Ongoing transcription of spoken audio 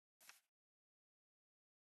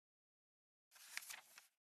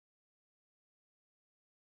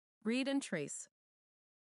Read and trace.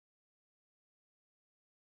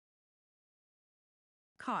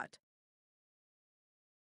 Caught.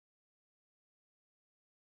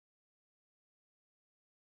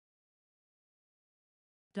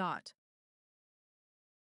 Dot.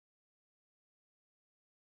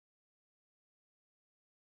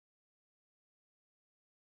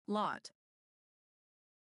 Lot.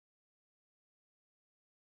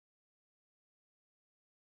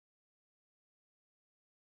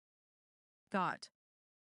 Got.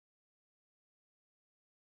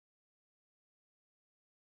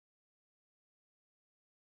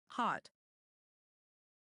 Hot.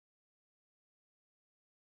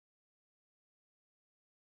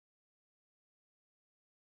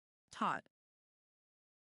 Taught.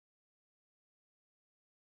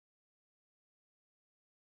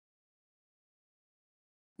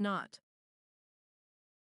 Not.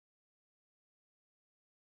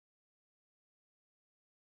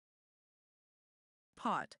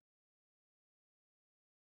 Pot.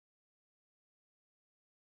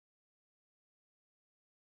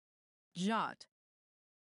 Jot.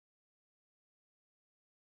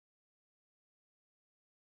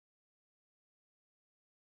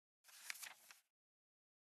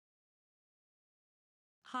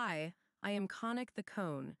 Hi, I am Conic the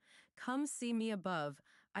Cone. Come see me above,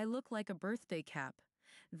 I look like a birthday cap.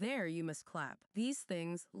 There you must clap. These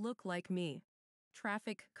things look like me.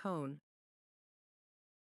 Traffic cone.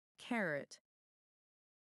 Carrot.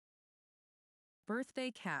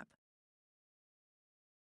 Birthday cap.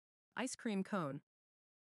 Ice cream cone.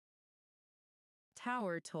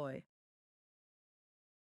 Tower toy.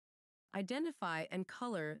 Identify and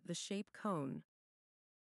color the shape cone.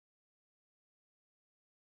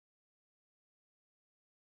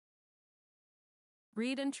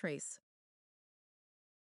 Read and trace.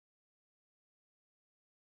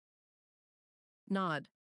 Nod.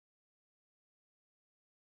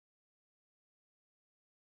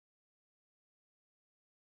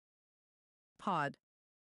 Pod.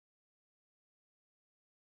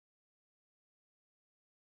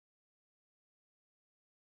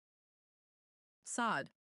 Sod.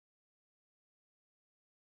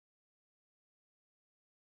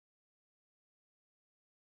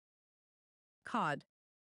 Cod.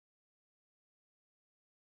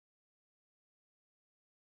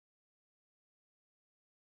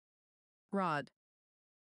 Rod.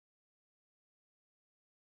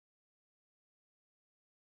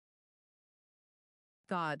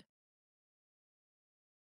 God.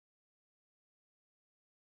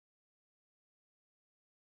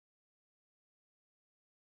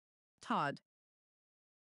 Todd.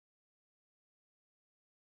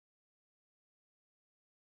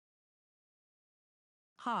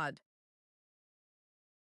 Hod.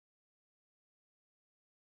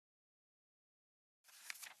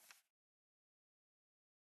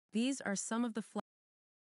 These are some of the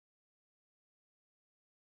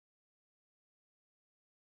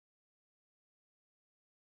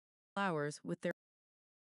flowers with their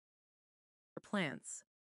plants.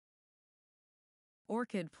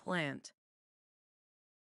 Orchid plant.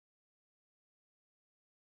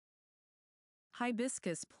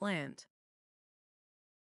 Hibiscus plant.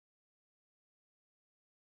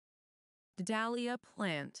 Dahlia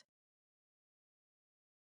plant.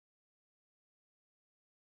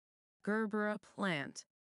 Gerbera plant.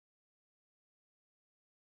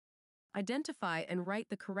 Identify and write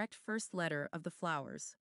the correct first letter of the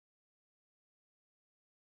flowers.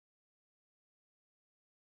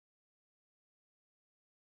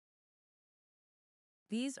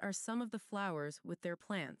 These are some of the flowers with their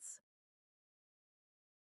plants.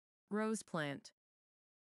 Rose plant.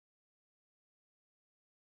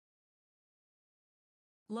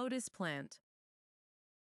 Lotus plant.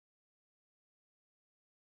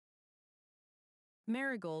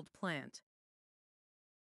 Marigold plant.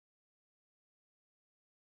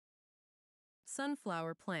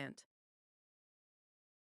 Sunflower plant.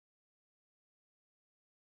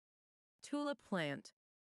 Tulip plant.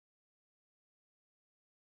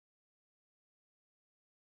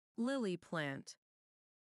 Lily plant.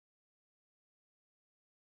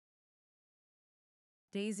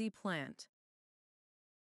 Daisy plant.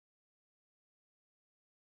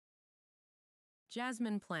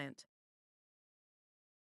 Jasmine plant.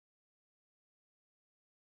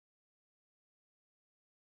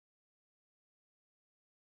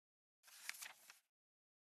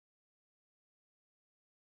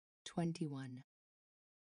 "21.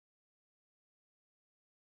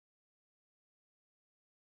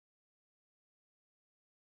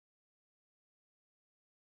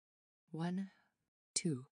 1,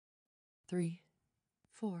 2, 3,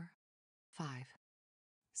 4, 5,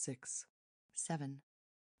 6, 7,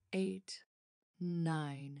 8,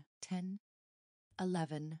 9, 10,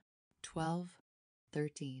 11, 12,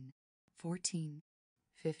 13, 14,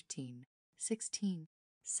 15, 16,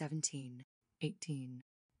 17, 18,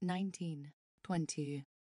 19, 20,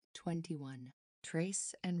 21.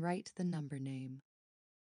 Trace and write the number name.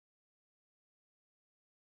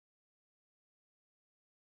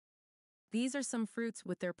 These are some fruits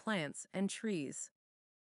with their plants and trees.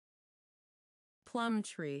 Plum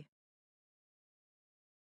tree.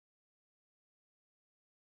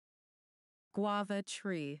 Guava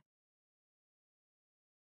tree.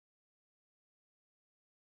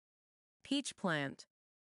 Peach plant.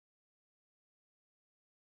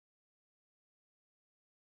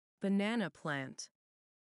 Banana plant.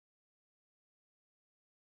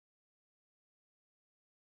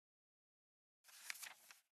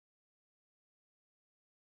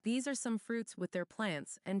 These are some fruits with their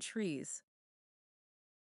plants and trees.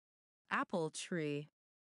 Apple tree.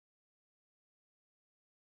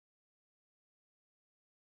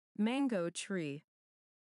 Mango tree.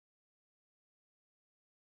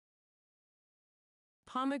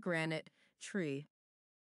 Pomegranate tree.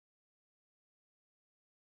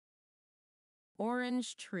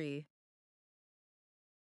 Orange tree.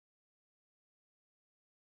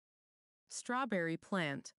 Strawberry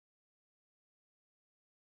plant.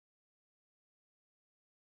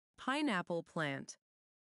 Pineapple plant.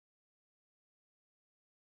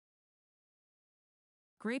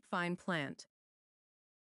 Grapevine plant.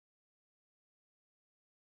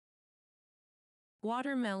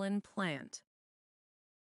 Watermelon plant.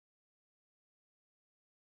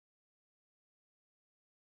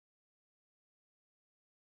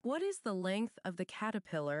 What is the length of the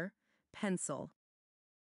caterpillar? Pencil.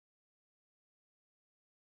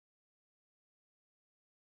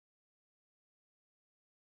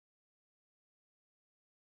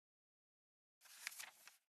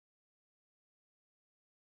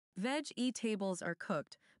 Vegetables are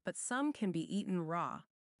cooked, but some can be eaten raw.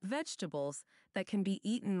 Vegetables that can be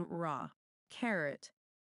eaten raw. Carrot.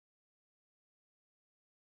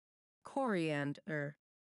 Coriander.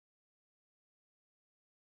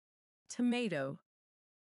 Tomato.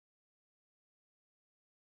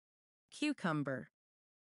 Cucumber.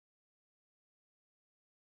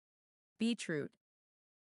 Beetroot.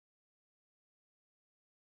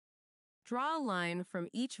 Draw a line from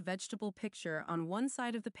each vegetable picture on one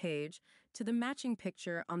side of the page to the matching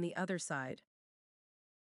picture on the other side.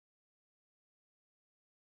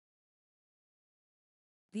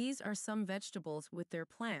 These are some vegetables with their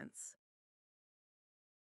plants.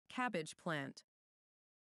 Cabbage plant.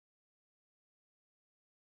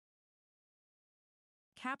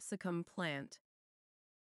 Capsicum plant.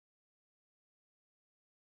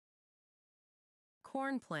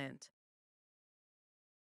 Corn plant.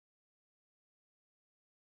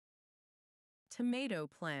 Tomato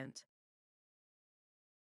plant.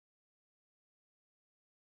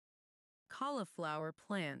 Cauliflower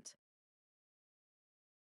plant.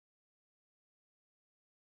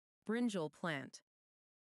 Brinjal plant.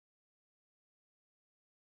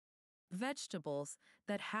 Vegetables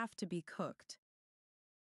that have to be cooked.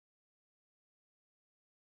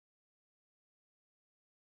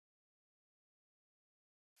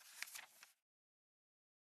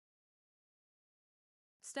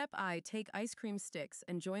 Step I. Take ice cream sticks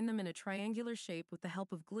and join them in a triangular shape with the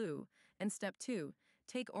help of glue. And Step 2.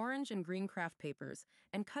 Take orange and green craft papers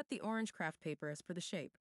and cut the orange craft paper as per the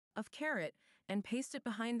shape of carrot and paste it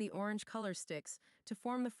behind the orange color sticks to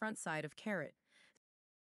form the front side of carrot.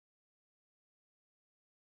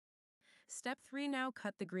 Step 3. Now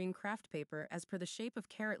cut the green craft paper as per the shape of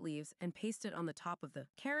carrot leaves and paste it on the top of the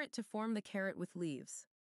carrot to form the carrot with leaves.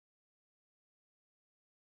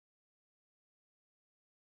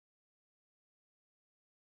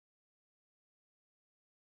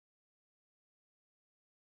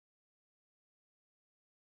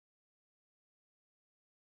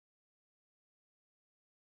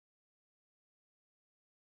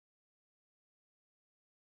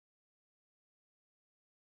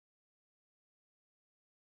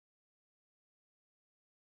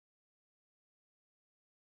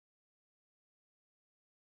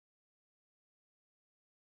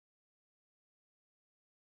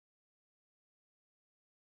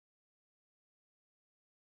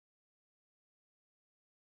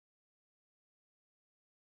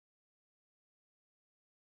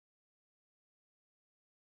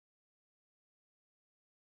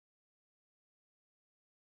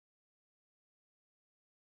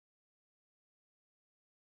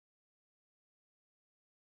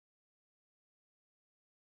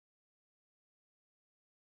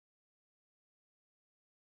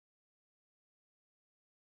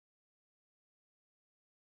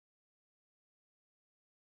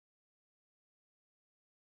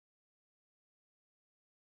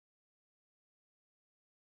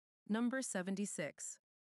 Number 76.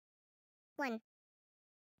 1,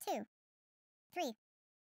 2, 3,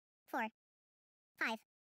 4, 5,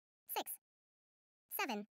 6,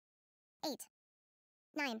 7, 8,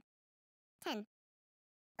 9, 10,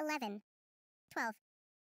 11, 12,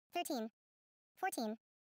 13, 14,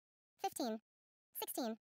 15,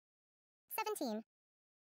 16, 17,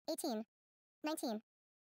 18, 19,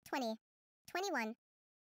 20, 21,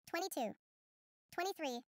 22,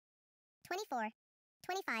 23, 24,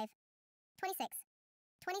 25, 26,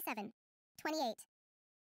 27, 28,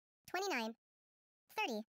 29,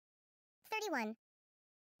 30, 31,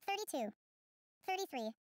 32,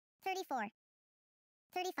 33, 34,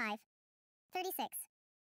 35, 36,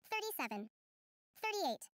 37,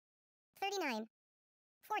 38, 39,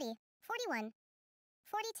 40, 41,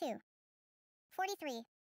 42, 43,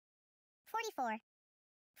 44,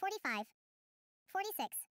 45, 46,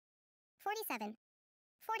 47,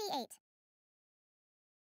 48,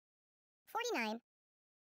 49,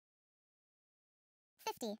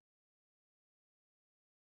 50,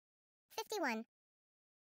 51,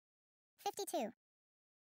 52,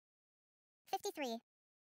 53,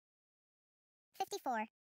 54,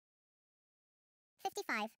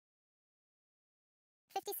 55,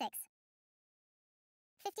 56,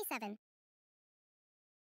 57,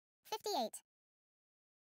 58,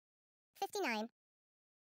 59,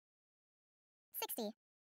 60,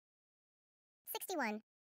 61,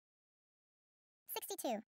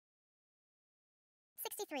 62,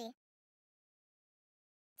 63,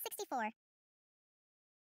 64,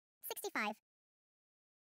 65,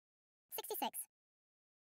 66,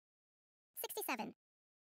 67,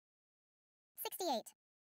 68,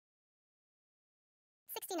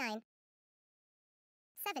 69,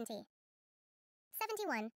 70,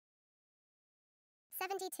 71,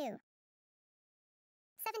 72,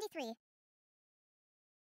 73,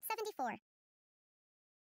 74,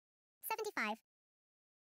 75,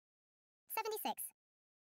 76.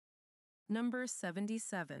 Number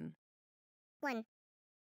 77. 1,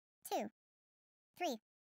 2, 3,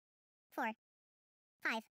 4,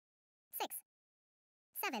 5, 6,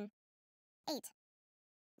 7, 8,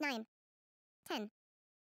 9, 10,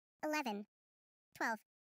 11, 12,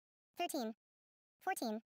 13,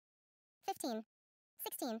 14, 15,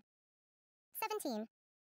 16, 17,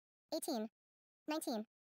 18, 19,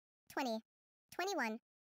 20, 21,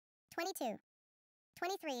 22,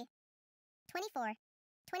 23, 24,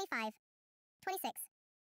 25, 26,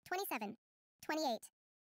 27, 28,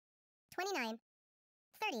 29,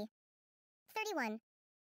 30, 31,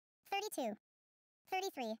 32,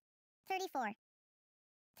 33, 34,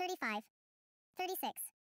 35, 36,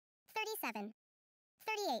 37,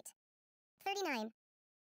 38, 39,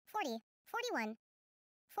 40, 41,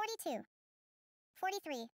 42,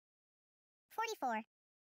 43, 44,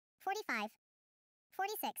 45,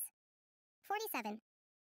 46, 47,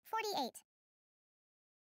 48,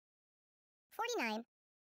 49,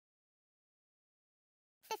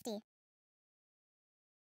 50,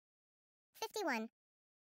 51,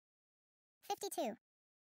 52,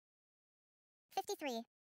 53,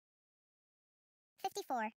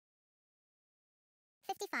 54,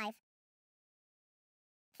 55,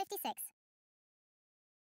 56,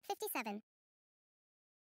 57,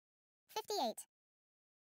 58,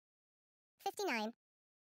 59,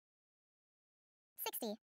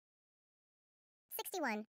 60,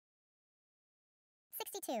 61,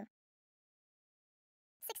 62,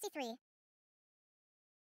 63,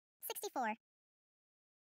 64,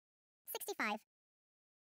 65,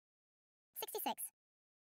 66,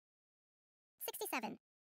 67,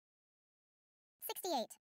 68,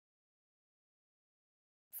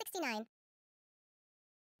 69,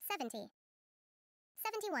 70,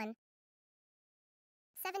 71,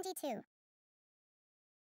 72,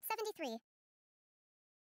 73,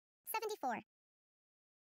 74,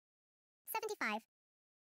 75,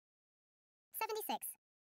 76,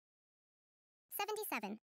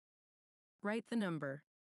 77. Write the number.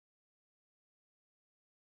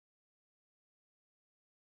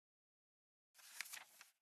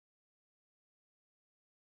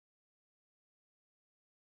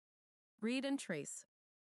 Read and trace.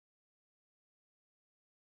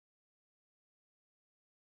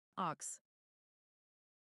 Ox.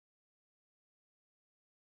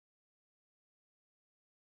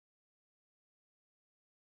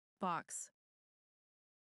 Box.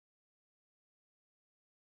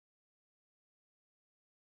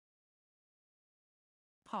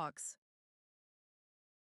 Pox.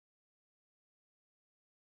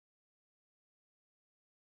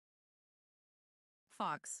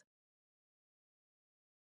 Fox.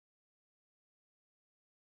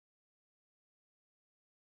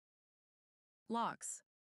 Locks.